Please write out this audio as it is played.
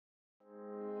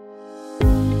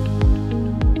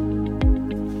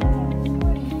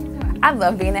I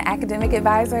love being an academic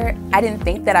advisor. I didn't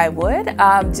think that I would.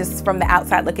 Just from the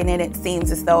outside looking in, it seems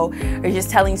as though you're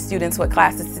just telling students what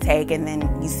classes to take and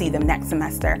then you see them next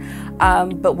semester.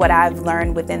 But what I've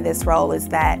learned within this role is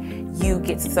that you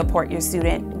get to support your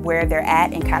student where they're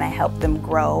at and kind of help them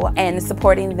grow. And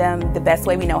supporting them the best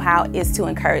way we know how is to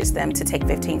encourage them to take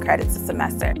 15 credits a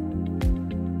semester.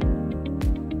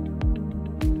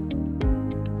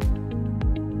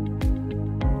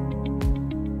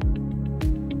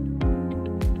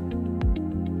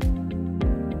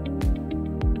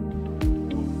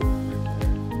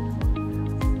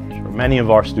 Many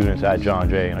of our students at John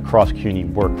Jay and across CUNY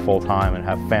work full-time and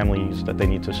have families that they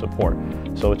need to support.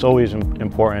 So it's always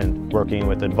important working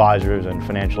with advisors and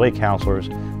financial aid counselors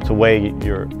to weigh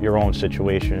your own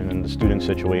situation and the student's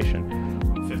situation.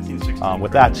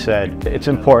 With that said, it's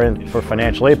important for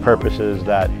financial aid purposes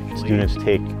that students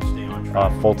take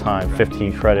full-time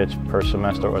 15 credits per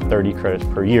semester or 30 credits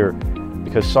per year,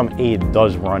 because some aid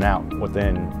does run out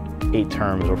within 8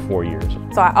 terms or 4 years.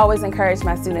 So I always encourage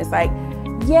my students, like,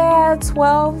 yeah,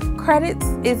 12 credits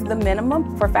is the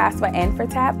minimum for FAFSA and for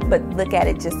TAP, but look at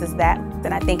it just as that.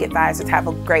 And I think advisors have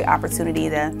a great opportunity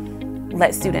to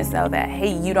let students know that,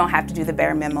 hey, you don't have to do the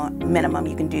bare minimum.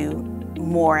 You can do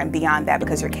more and beyond that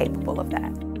because you're capable of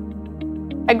that.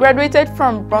 I graduated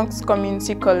from Bronx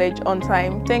Community College on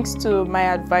time thanks to my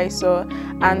advisor,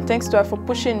 and thanks to her for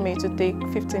pushing me to take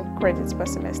 15 credits per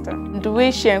semester. The way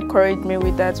she encouraged me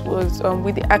with that was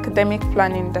with the academic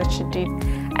planning that she did.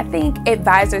 I think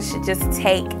advisors should just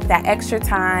take that extra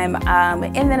time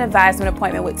in an advisement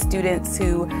appointment with students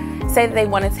who say that they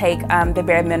want to take the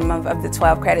bare minimum of the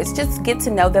 12 credits. Just get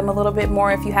to know them a little bit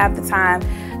more if you have the time.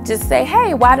 Just say,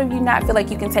 hey, why do you not feel like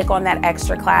you can take on that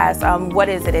extra class? What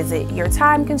is it? Is it your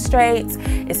time constraints?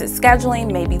 Is it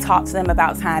scheduling? Maybe talk to them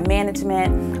about time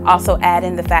management. Also add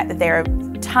in the fact that there are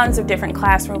tons of different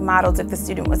classroom models if the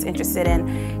student was interested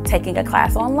in taking a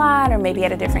class online or maybe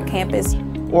at a different campus.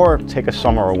 Or take a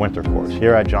summer or winter course.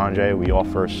 Here at John Jay, we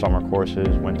offer summer courses,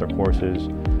 winter courses,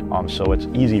 so it's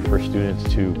easy for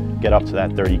students to get up to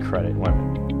that 30 credit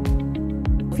limit.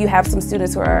 If you have some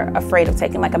students who are afraid of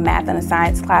taking like a math and a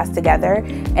science class together,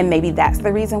 and maybe that's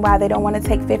the reason why they don't want to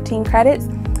take 15 credits,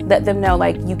 let them know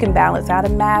like you can balance out a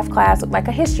math class with like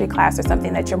a history class or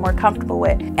something that you're more comfortable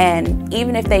with. And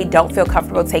even if they don't feel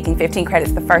comfortable taking 15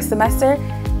 credits the first semester,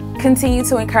 continue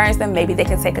to encourage them. Maybe they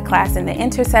can take a class in the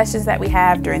intersessions that we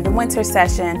have during the winter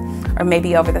session or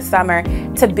maybe over the summer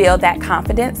to build that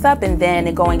confidence up, and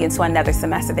then going into another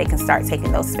semester they can start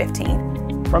taking those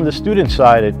 15. From the student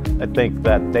side, I think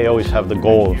that they always have the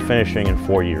goal of finishing in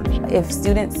 4 years. If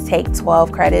students take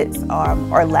 12 credits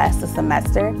or less a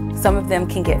semester, some of them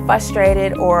can get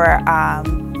frustrated or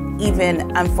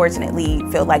even unfortunately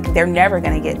feel like they're never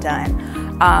going to get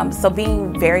done. So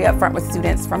being very upfront with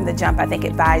students from the jump, I think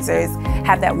advisors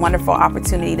have that wonderful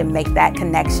opportunity to make that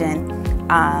connection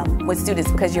with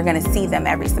students, because you're going to see them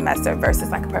every semester versus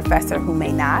like a professor who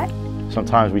may not.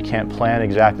 Sometimes we can't plan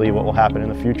exactly what will happen in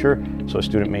the future, so a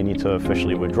student may need to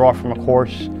officially withdraw from a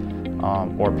course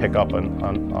or pick up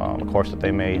a course that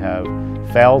they may have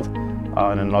failed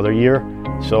in another year.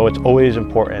 So it's always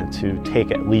important to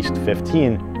take at least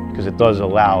 15, because it does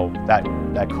allow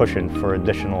that cushion for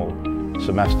additional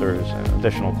semesters and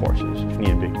additional courses if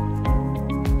need be.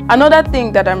 Another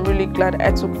thing that I'm really glad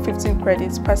I took 15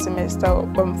 credits per semester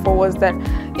for was that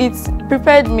it's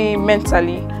prepared me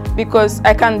mentally, because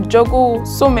I can juggle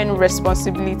so many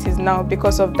responsibilities now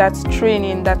because of that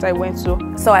training that I went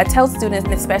to. So I tell students,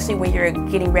 especially when you're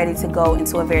getting ready to go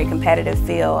into a very competitive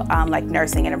field like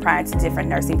nursing and applying to different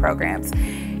nursing programs,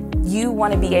 you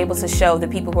want to be able to show the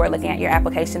people who are looking at your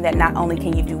application that not only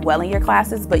can you do well in your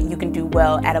classes, but you can do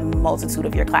well at a multitude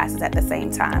of your classes at the same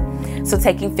time. So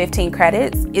taking 15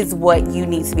 credits is what you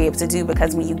need to be able to do,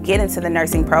 because when you get into the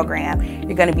nursing program,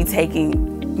 you're going to be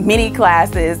taking many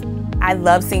classes. I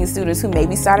love seeing students who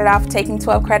maybe started off taking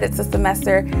 12 credits a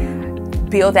semester,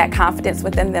 build that confidence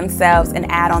within themselves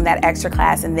and add on that extra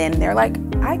class, and then they're like,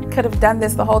 I could have done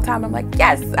this the whole time. I'm like,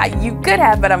 yes, you could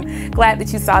have, but I'm glad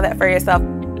that you saw that for yourself.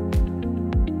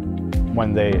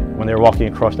 When they're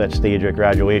walking across that stage at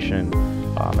graduation,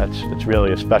 it's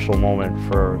really a special moment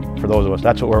for those of us.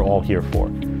 That's what we're all here for,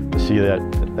 to see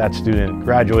that student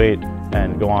graduate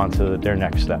and go on to their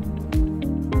next step.